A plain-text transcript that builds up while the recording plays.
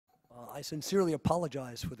I sincerely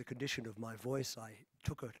apologize for the condition of my voice. I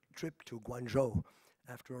took a trip to Guangzhou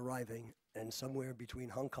after arriving, and somewhere between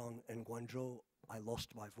Hong Kong and Guangzhou, I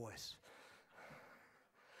lost my voice.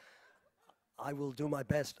 I will do my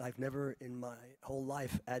best. I've never in my whole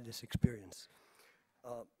life had this experience.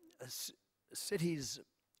 Cities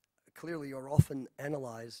clearly are often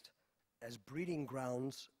analyzed as breeding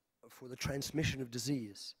grounds for the transmission of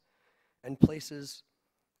disease and places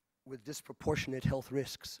with disproportionate health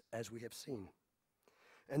risks, as we have seen.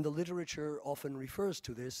 And the literature often refers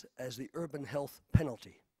to this as the urban health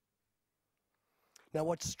penalty. Now,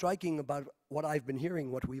 what's striking about what I've been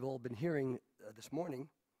hearing, what we've all been hearing this morning,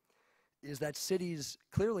 is that cities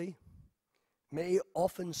clearly may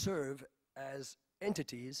often serve as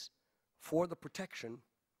entities for the protection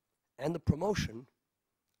and the promotion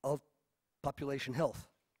of population health.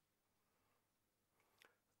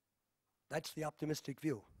 That's the optimistic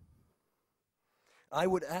view. I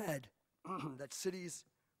would add that cities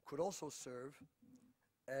could also serve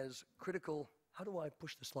as critical, how do I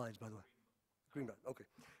push the slides, by the way? Green button, okay.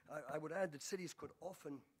 I would add that cities could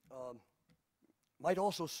often, might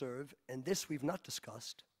also serve, and this we've not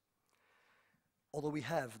discussed, although we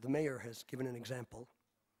have, the mayor has given an example,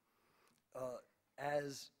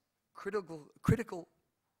 as critical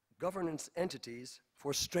governance entities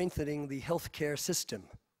for strengthening the healthcare system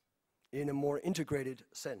in a more integrated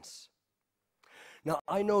sense. Now,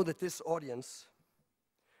 I know that this audience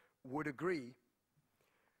would agree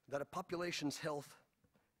that a population's health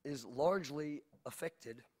is largely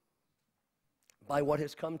affected by what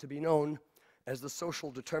has come to be known as the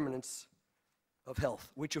social determinants of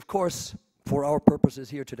health, which of course, for our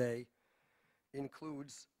purposes here today,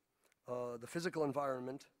 includes the physical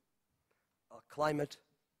environment, climate,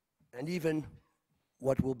 and even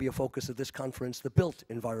what will be a focus of this conference, the built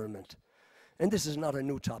environment. And this is not a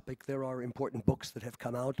new topic. There are important books that have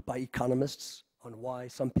come out by economists on why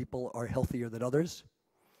some people are healthier than others,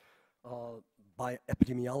 by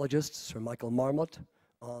epidemiologists, Sir Michael Marmot,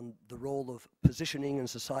 on the role of positioning in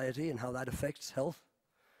society and how that affects health,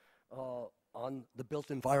 on the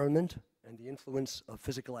built environment and the influence of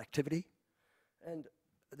physical activity. And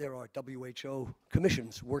there are WHO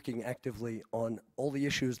commissions working actively on all the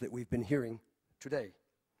issues that we've been hearing today.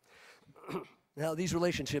 Now, these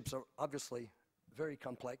relationships are obviously very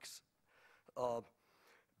complex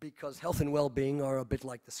because health and well-being are a bit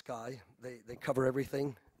like the sky. They cover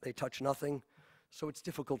everything, they touch nothing, so it's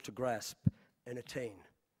difficult to grasp and attain.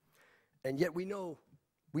 And yet we know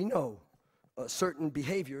certain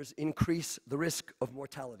behaviors increase the risk of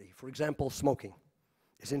mortality. For example, smoking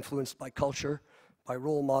is influenced by culture, by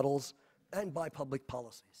role models, and by public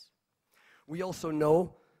policies. We also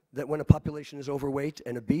know that when a population is overweight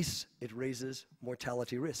and obese, it raises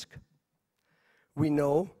mortality risk. We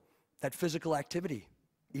know that physical activity,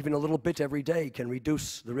 even a little bit every day, can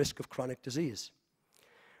reduce the risk of chronic disease.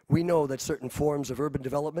 We know that certain forms of urban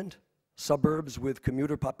development, suburbs with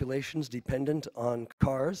commuter populations dependent on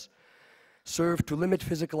cars, serve to limit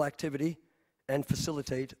physical activity and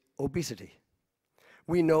facilitate obesity.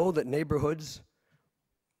 We know that neighborhoods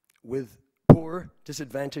with poor,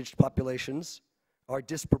 disadvantaged populations are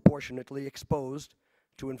disproportionately exposed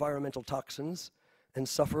to environmental toxins and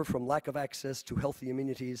suffer from lack of access to healthy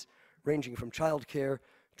amenities ranging from childcare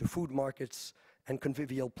to food markets and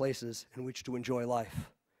convivial places in which to enjoy life.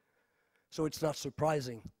 So it's not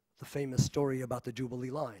surprising, the famous story about the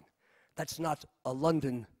Jubilee Line. That's not a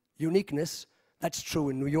London uniqueness. That's true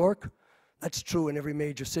in New York. That's true in every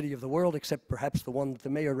major city of the world, except perhaps the one that the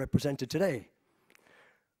mayor represented today.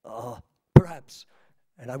 Perhaps.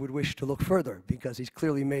 And I would wish to look further, because he's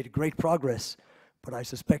clearly made great progress, but I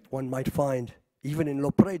suspect one might find, even in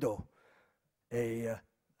Lopredo, a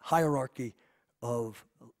hierarchy of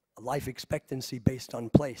life expectancy based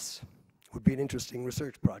on place. Would be an interesting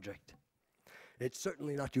research project. It's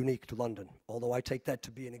certainly not unique to London, although I take that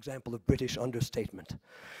to be an example of British understatement.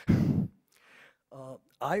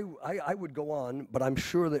 I would go on, but I'm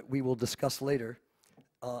sure that we will discuss later,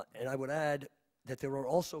 and I would add that there are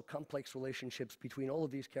also complex relationships between all of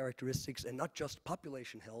these characteristics, and not just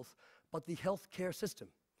population health, but the healthcare system,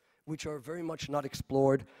 which are very much not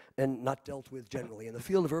explored and not dealt with generally. In the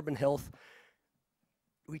field of urban health,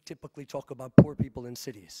 we typically talk about poor people in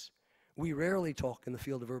cities. We rarely talk in the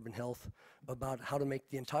field of urban health about how to make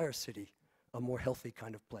the entire city a more healthy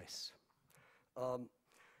kind of place.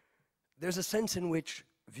 There's a sense in which,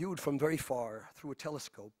 viewed from very far through a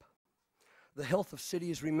telescope, the health of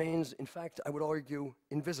cities remains, in fact, I would argue,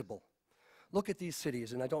 invisible. Look at these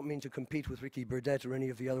cities, and I don't mean to compete with Ricky Burdett or any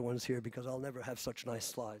of the other ones here, because I'll never have such nice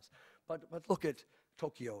slides. But look at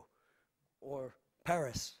Tokyo, or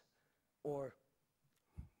Paris, or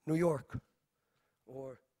New York,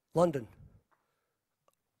 or London,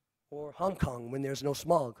 or Hong Kong when there's no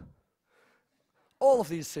smog. All of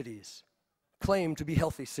these cities claim to be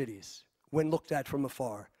healthy cities when looked at from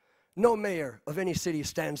afar. No mayor of any city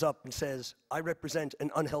stands up and says, I represent an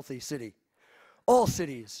unhealthy city. All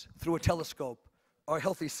cities, through a telescope, are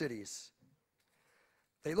healthy cities.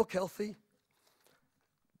 They look healthy.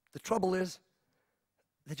 The trouble is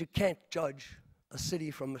that you can't judge a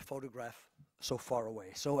city from a photograph so far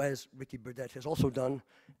away. So as Ricky Burdett has also done,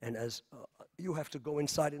 and as you have to go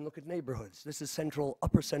inside and look at neighborhoods. This is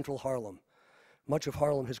upper central Harlem. Much of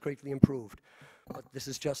Harlem has greatly improved, but this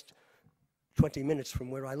is just 20 minutes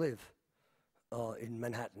from where I live in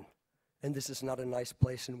Manhattan. And this is not a nice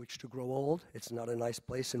place in which to grow old. It's not a nice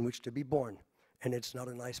place in which to be born. And it's not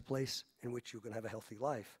a nice place in which you can have a healthy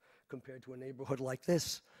life compared to a neighborhood like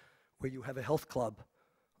this, where you have a health club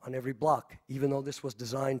on every block, even though this was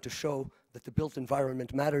designed to show that the built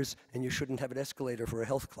environment matters and you shouldn't have an escalator for a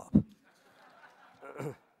health club.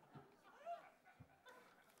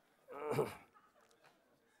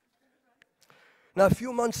 Now, a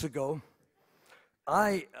few months ago,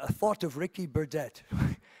 I thought of Ricky Burdett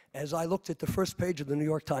as I looked at the first page of the New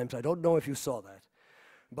York Times. I don't know if you saw that,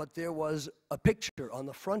 but there was a picture on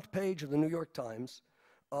the front page of the New York Times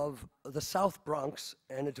of the South Bronx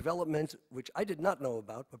and a development which I did not know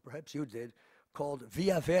about, but perhaps you did, called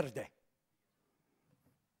Via Verde.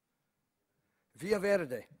 Via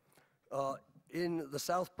Verde. In the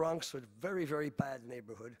South Bronx, a very, very bad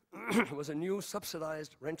neighborhood, was a new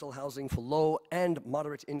subsidized rental housing for low and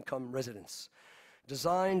moderate income residents.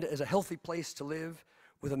 Designed as a healthy place to live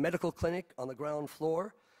with a medical clinic on the ground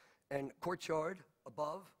floor and courtyard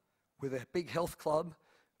above with a big health club.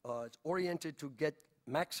 It's oriented to get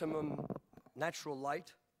maximum natural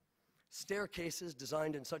light. Staircases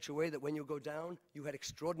designed in such a way that when you go down, you had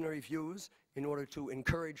extraordinary views in order to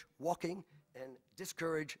encourage walking and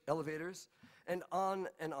discourage elevators. And on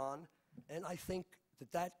and on. And I think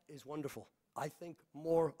that that is wonderful. I think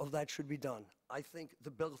more of that should be done. I think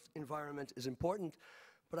the built environment is important,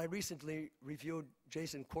 but I recently reviewed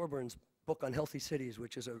Jason Corburn's book on healthy cities,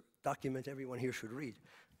 which is a document everyone here should read,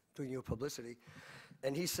 doing you publicity.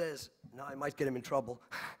 And he says, now I might get him in trouble,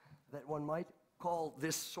 that one might call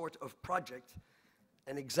this sort of project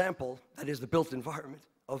an example, that is the built environment,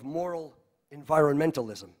 of moral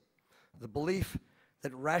environmentalism. The belief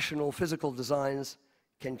that rational physical designs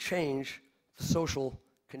can change the social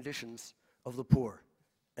conditions of the poor.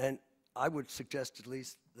 And I would suggest at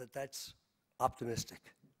least that that's optimistic.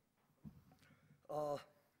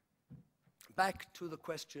 Back to the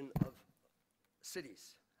question of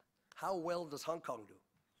cities. How well does Hong Kong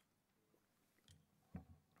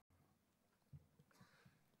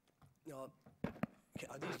do?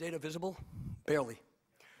 Are these data visible? Barely.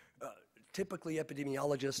 Typically,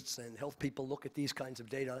 epidemiologists and health people look at these kinds of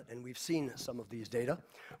data, and we've seen some of these data.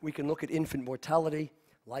 We can look at infant mortality,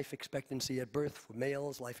 life expectancy at birth for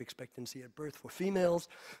males, life expectancy at birth for females,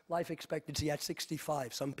 life expectancy at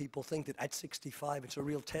 65. Some people think that at 65 it's a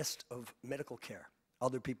real test of medical care.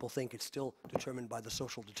 Other people think it's still determined by the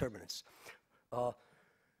social determinants.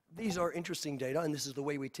 These are interesting data, and this is the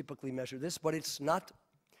way we typically measure this, but it's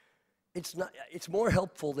more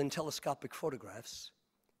helpful than telescopic photographs,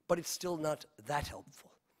 but it's still not that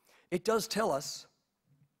helpful. It does tell us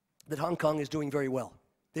that Hong Kong is doing very well.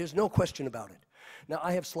 There's no question about it. Now,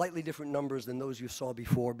 I have slightly different numbers than those you saw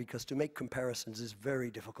before, because to make comparisons is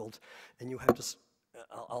very difficult, and you have to,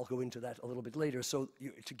 I'll go into that a little bit later. So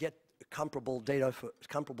to get comparable data for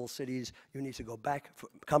comparable cities, you need to go back for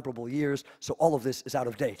comparable years, so all of this is out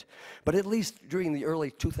of date. But at least during the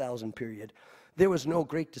early 2000 period, there was no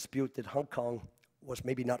great dispute that Hong Kong was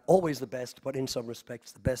maybe not always the best, but in some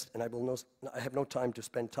respects the best, and I have no time to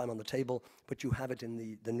spend time on the table, but you have it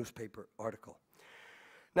in the newspaper article.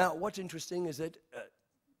 Now, what's interesting is that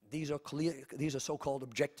these are so-called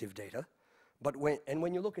objective data, but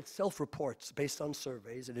when you look at self-reports based on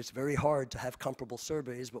surveys, and it's very hard to have comparable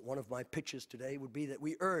surveys, but one of my pitches today would be that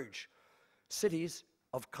we urge cities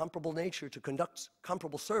of comparable nature to conduct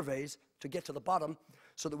comparable surveys to get to the bottom,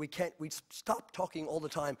 so that we stop talking all the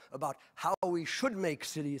time about how we should make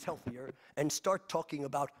cities healthier and start talking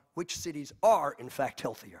about which cities are in fact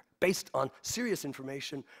healthier, based on serious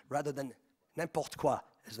information rather than n'importe quoi,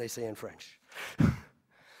 as they say in French.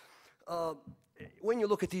 When you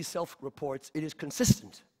look at these self-reports, it is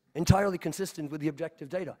consistent, entirely consistent with the objective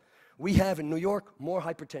data. We have in New York more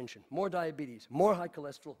hypertension, more diabetes, more high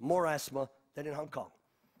cholesterol, more asthma than in Hong Kong.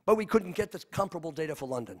 But we couldn't get the comparable data for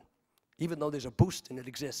London, even though there's a boost and it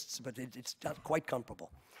exists, but it's not quite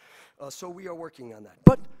comparable. So we are working on that.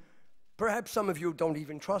 But perhaps some of you don't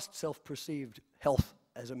even trust self-perceived health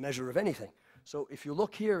as a measure of anything. So if you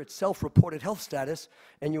look here at self-reported health status,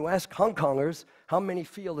 and you ask Hong Kongers how many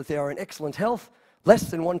feel that they are in excellent health,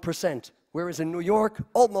 less than 1%. Whereas in New York,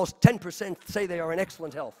 almost 10% say they are in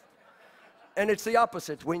excellent health. And it's the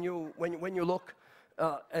opposite when you look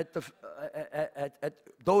at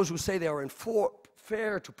those who say they are in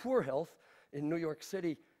fair to poor health. In New York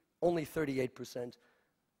City, only 38%.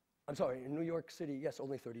 I'm sorry, in New York City, yes,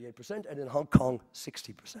 only 38%, and in Hong Kong,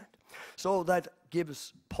 60%. So that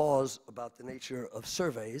gives pause about the nature of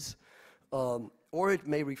surveys, or it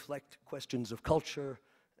may reflect questions of culture,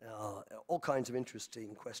 all kinds of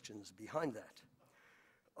interesting questions behind that.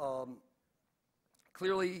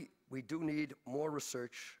 Clearly, we do need more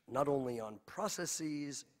research, not only on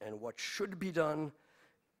processes and what should be done,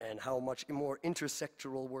 and how much more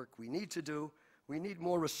intersectoral work we need to do. We need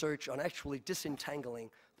more research on actually disentangling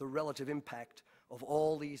the relative impact of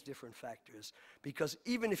all these different factors. Because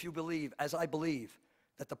even if you believe, as I believe,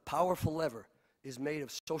 that the powerful lever is made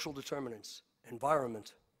of social determinants,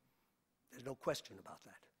 environment, there's no question about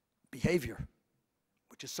that. Behavior,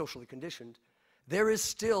 which is socially conditioned, there is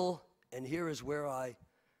still, and here is where I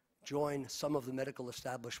join some of the medical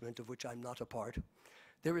establishment of which I'm not a part,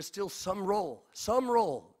 there is still some role,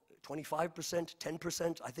 25%,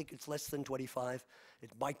 10%, I think it's less than 25,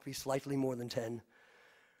 it might be slightly more than 10,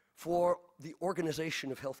 for the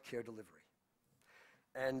organization of healthcare delivery.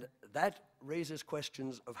 And that raises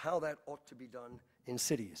questions of how that ought to be done in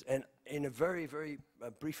cities. And in a very, very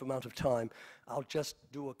brief amount of time, I'll just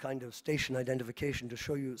do a kind of station identification to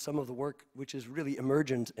show you some of the work which is really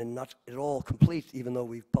emergent and not at all complete, even though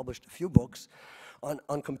we've published a few books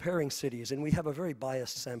on comparing cities. And we have a very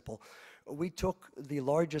biased sample. We took the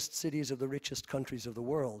largest cities of the richest countries of the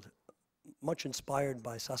world, much inspired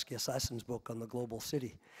by Saskia Sassen's book on the global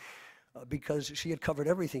city, because she had covered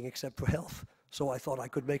everything except for health. So I thought I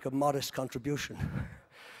could make a modest contribution.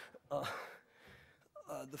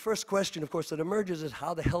 The first question, of course, that emerges is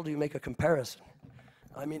how the hell do you make a comparison?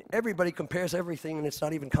 I mean, everybody compares everything, and it's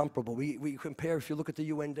not even comparable. We compare, if you look at the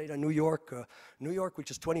UN data, New York,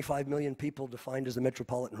 which is 25 million people defined as the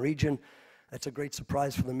metropolitan region. That's a great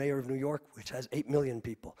surprise for the mayor of New York, which has 8 million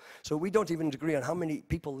people. So we don't even agree on how many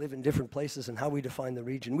people live in different places and how we define the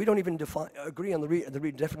region. We don't even agree on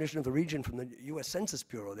the definition of the region from the US Census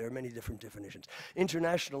Bureau. There are many different definitions.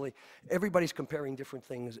 Internationally, everybody's comparing different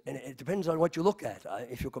things, and it depends on what you look at.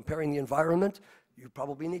 If you're comparing the environment, you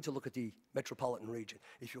probably need to look at the metropolitan region.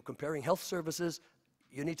 If you're comparing health services,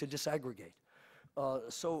 you need to disaggregate.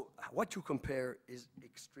 So what you compare is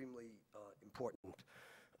extremely important.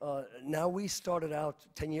 Now, we started out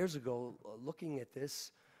 10 years ago looking at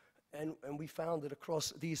this, and we found that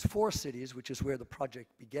across these 4 cities, which is where the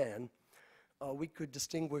project began, we could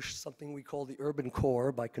distinguish something we call the urban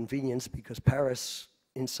core by convenience, because Paris,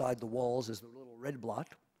 inside the walls, is the little red blot.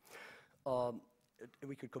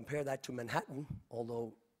 We could compare that to Manhattan,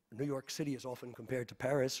 although New York City is often compared to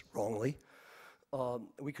Paris, wrongly.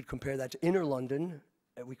 We could compare that to inner London.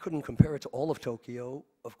 We couldn't compare it to all of Tokyo.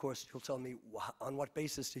 Of course, you'll tell me, on what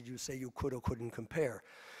basis did you say you could or couldn't compare?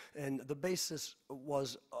 And the basis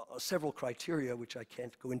was several criteria, which I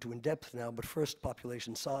can't go into in depth now, but first,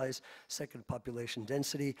 population size, second, population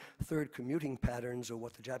density, third, commuting patterns, or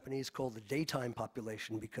what the Japanese call the daytime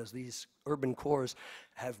population, because these urban cores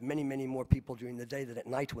have many, many more people during the day than at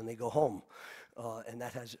night when they go home. And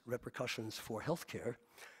that has repercussions for healthcare.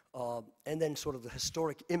 And then sort of the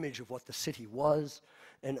historic image of what the city was,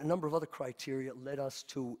 and a number of other criteria led us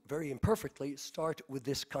to, very imperfectly, start with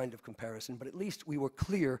this kind of comparison, but at least we were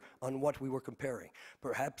clear on what we were comparing.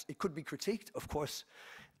 Perhaps it could be critiqued, of course.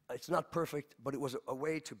 It's not perfect, but it was a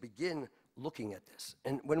way to begin looking at this.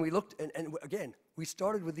 And when we looked, and again, we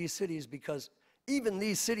started with these cities because even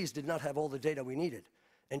these cities did not have all the data we needed,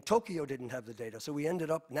 and Tokyo didn't have the data, so we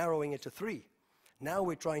ended up narrowing it to 3. Now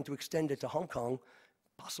we're trying to extend it to Hong Kong,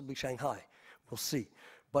 possibly Shanghai. We'll see.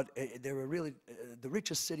 But there are really, the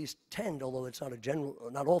richest cities tend, although it's not a general,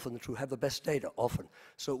 not often the truth, have the best data often.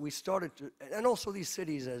 So we started to, and also these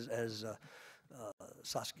cities, as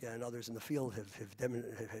Saskia and others in the field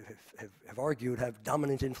have argued, have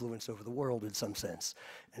dominant influence over the world in some sense.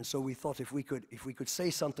 And so we thought if we could say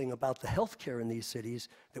something about the healthcare in these cities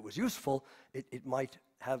that was useful, it might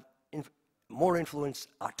have more influence.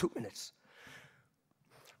 2 minutes.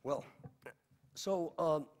 Well,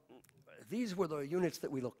 so these were the units that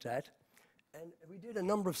we looked at, and we did a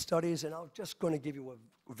number of studies, and I'm just going to give you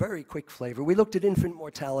a very quick flavor. We looked at infant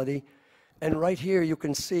mortality, and right here you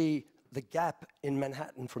can see the gap in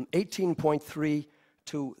Manhattan from 18.3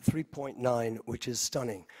 to 3.9, which is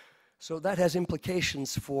stunning. So that has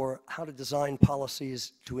implications for how to design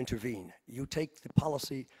policies to intervene. You take the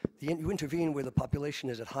policy, you intervene where the population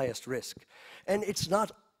is at highest risk. And it's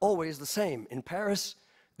not always the same. In Paris,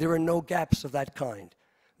 there are no gaps of that kind.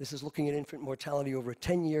 This is looking at infant mortality over a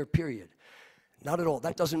 10-year period. Not at all.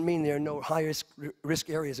 That doesn't mean there are no high-risk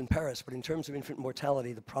areas in Paris, but in terms of infant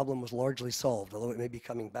mortality, the problem was largely solved, although it may be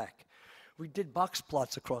coming back. We did box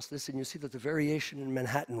plots across this, and you see that the variation in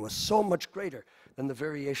Manhattan was so much greater than the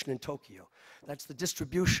variation in Tokyo. That's the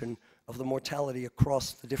distribution of the mortality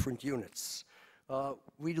across the different units.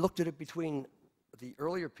 We looked at it between the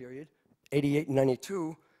earlier period, 88 and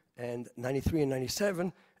 92, and 93 and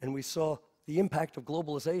 97, and we saw the impact of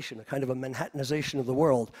globalization, a kind of a Manhattanization of the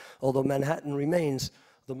world, although Manhattan remains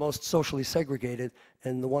the most socially segregated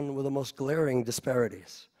and the one with the most glaring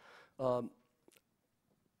disparities.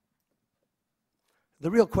 The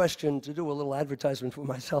real question, to do a little advertisement for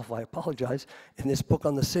myself, I apologize, in this book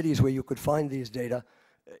on the cities where you could find these data,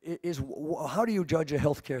 is how do you judge a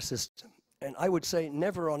healthcare system? And I would say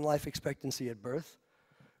never on life expectancy at birth,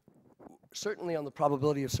 certainly on the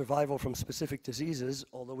probability of survival from specific diseases,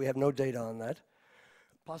 although we have no data on that,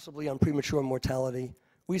 possibly on premature mortality.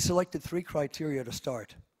 We selected 3 criteria to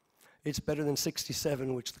start. It's better than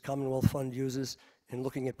 67, which the Commonwealth Fund uses in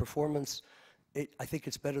looking at performance. I think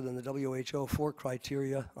it's better than the WHO 4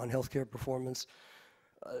 criteria on healthcare performance.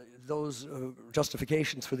 Those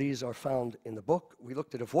justifications for these are found in the book. We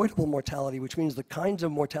looked at avoidable mortality, which means the kinds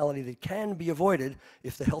of mortality that can be avoided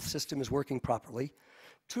if the health system is working properly.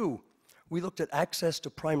 2, we looked at access to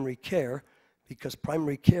primary care, because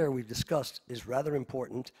primary care, we've discussed, is rather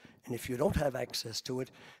important, and if you don't have access to it,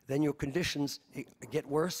 then your conditions get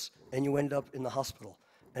worse and you end up in the hospital.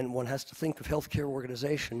 And one has to think of healthcare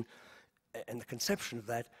organization and the conception of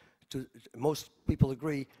that, most people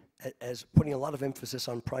agree, as putting a lot of emphasis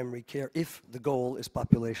on primary care if the goal is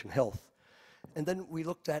population health. And then we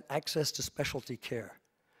looked at access to specialty care.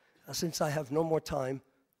 Since I have no more time,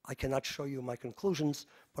 I cannot show you my conclusions,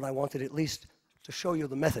 but I wanted at least to show you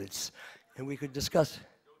the methods, and we could discuss.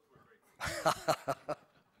 Thank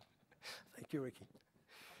you, Ricky.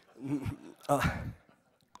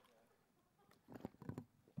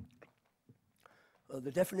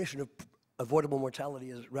 The definition of avoidable mortality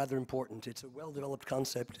is rather important. It's a well-developed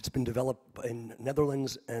concept. It's been developed in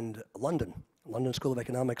Netherlands and London. London School of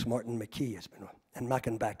Economics, Martin McKee has been, and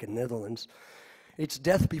Mackenbach in Netherlands. It's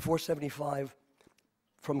death before 75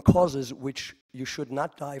 from causes which you should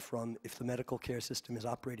not die from if the medical care system is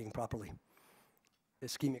operating properly.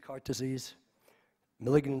 Ischemic heart disease,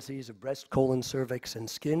 malignancies of breast, colon, cervix, and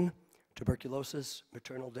skin, tuberculosis,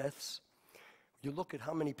 maternal deaths. You look at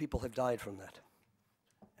how many people have died from that.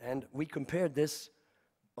 And we compared this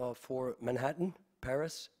for Manhattan,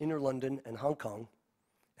 Paris, Inner London, and Hong Kong.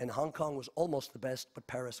 And Hong Kong was almost the best, but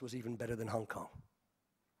Paris was even better than Hong Kong.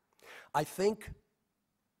 I think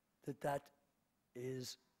that that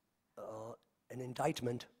is an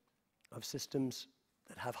indictment of systems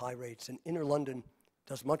that have high rates. And Inner London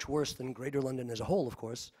does much worse than Greater London as a whole, of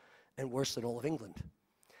course, and worse than all of England.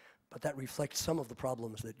 But that reflects some of the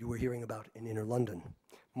problems that you were hearing about in Inner London.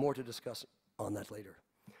 More to discuss on that later.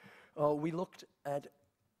 We looked at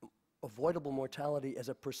avoidable mortality as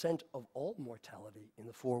a percent of all mortality in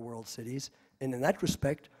the 4 world cities. And in that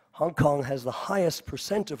respect, Hong Kong has the highest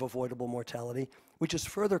percent of avoidable mortality, which is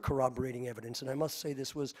further corroborating evidence. And I must say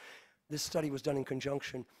this study was done in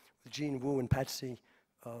conjunction with Jean Wu and Patsy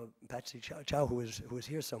Chow, who is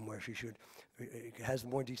here somewhere. She has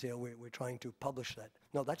more detail. We're trying to publish that.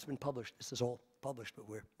 No, that's been published. This is all published, but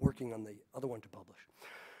we're working on the other one to publish.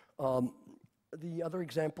 The other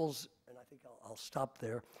examples, and I think I'll stop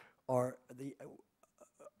there, are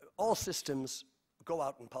all systems go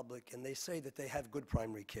out in public and they say that they have good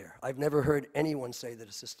primary care. I've never heard anyone say that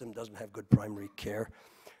a system doesn't have good primary care,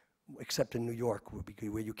 except in New York,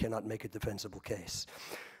 where you cannot make a defensible case.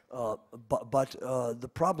 But the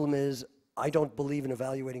problem is, I don't believe in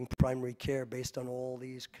evaluating primary care based on all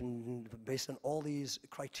these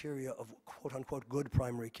criteria of quote-unquote good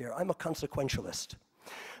primary care. I'm a consequentialist.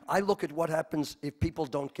 I look at what happens if people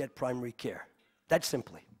don't get primary care. That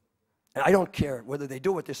simply. And I don't care whether they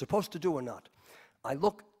do what they're supposed to do or not. I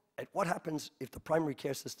look at what happens if the primary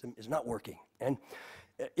care system is not working. And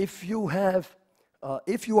if you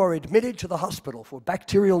are admitted to the hospital for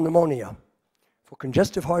bacterial pneumonia, for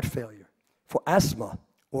congestive heart failure, for asthma,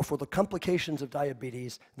 or for the complications of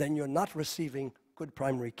diabetes, then you're not receiving good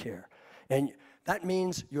primary care. And that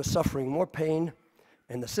means you're suffering more pain,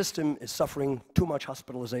 and the system is suffering too much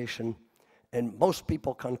hospitalization, and most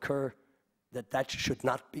people concur that that should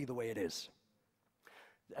not be the way it is.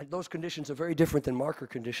 those conditions are very different than marker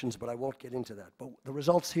conditions, but I won't get into that. But the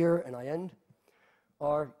results here, and I end,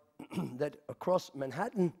 are that across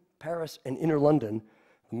Manhattan, Paris, and inner London,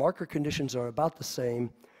 the marker conditions are about the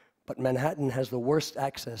same, but Manhattan has the worst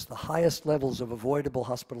access, the highest levels of avoidable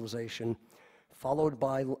hospitalization, followed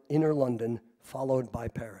by inner London, followed by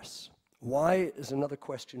Paris. Why is another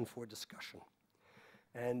question for discussion.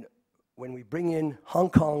 And when we bring in Hong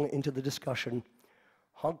Kong into the discussion,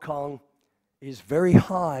 Hong Kong is very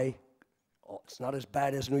high. It's not as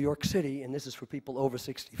bad as New York City, and this is for people over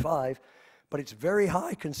 65, but it's very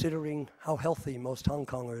high considering how healthy most Hong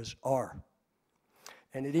Kongers are.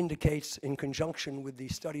 And it indicates, in conjunction with the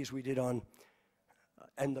studies we did on,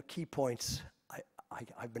 and the key points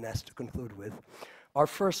I've been asked to conclude with, are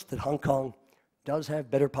first that Hong Kong does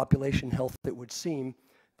have better population health, it would seem,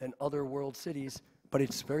 than other world cities, but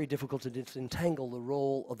it's very difficult to disentangle the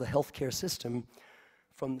role of the healthcare system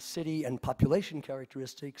from city and population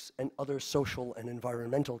characteristics and other social and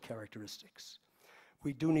environmental characteristics.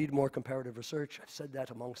 We do need more comparative research, I've said that,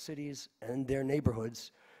 among cities and their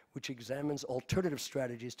neighborhoods, which examines alternative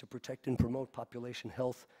strategies to protect and promote population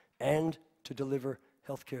health and to deliver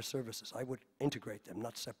healthcare services. I would integrate them,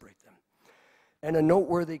 not separate them. And a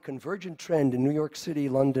noteworthy convergent trend in New York City,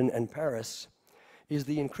 London, and Paris is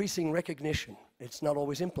the increasing recognition, it's not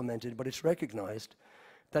always implemented, but it's recognized,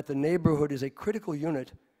 that the neighborhood is a critical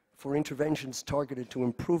unit for interventions targeted to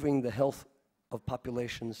improving the health of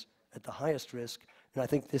populations at the highest risk, and I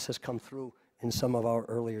think this has come through in some of our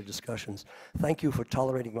earlier discussions. Thank you for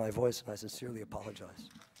tolerating my voice, and I sincerely apologize.